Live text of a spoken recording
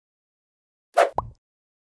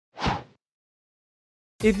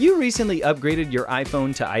If you recently upgraded your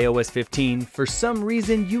iPhone to iOS 15, for some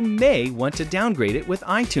reason you may want to downgrade it with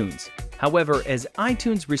iTunes. However, as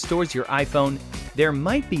iTunes restores your iPhone, there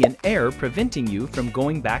might be an error preventing you from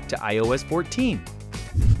going back to iOS 14.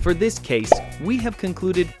 For this case, we have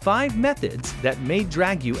concluded 5 methods that may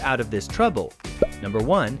drag you out of this trouble. Number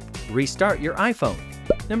 1. Restart your iPhone.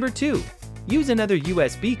 Number 2. Use another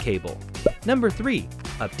USB cable. Number 3.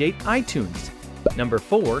 Update iTunes. Number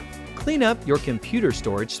 4. Clean up your computer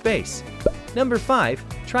storage space. Number 5.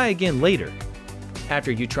 Try again later.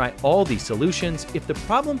 After you try all these solutions, if the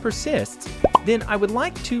problem persists, then I would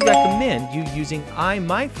like to recommend you using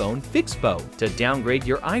iMyFone Fixppo to downgrade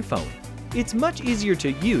your iPhone. It's much easier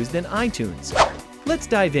to use than iTunes. Let's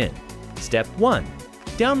dive in. Step 1.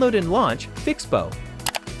 Download and launch Fixppo.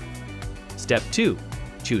 Step 2.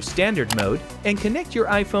 Choose Standard Mode and connect your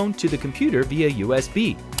iPhone to the computer via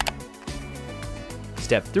USB.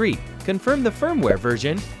 Step 3. Confirm the firmware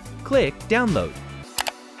version. Click Download.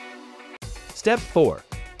 Step 4.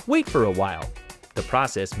 Wait for a while. The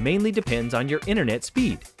process mainly depends on your internet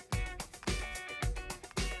speed.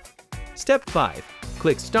 Step 5.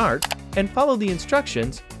 Click Start and follow the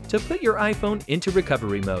instructions to put your iPhone into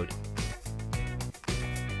recovery mode.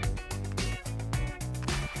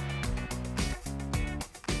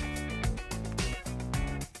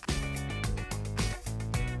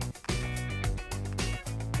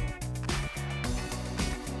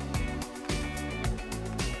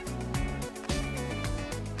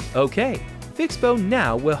 Okay, Fixppo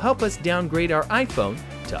now will help us downgrade our iPhone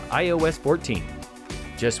to iOS 14.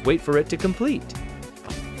 Just wait for it to complete.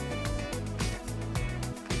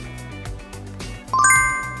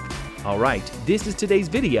 Alright, this is today's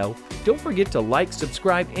video. Don't forget to like,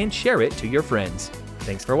 subscribe, and share it to your friends.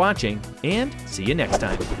 Thanks for watching, and see you next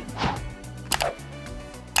time.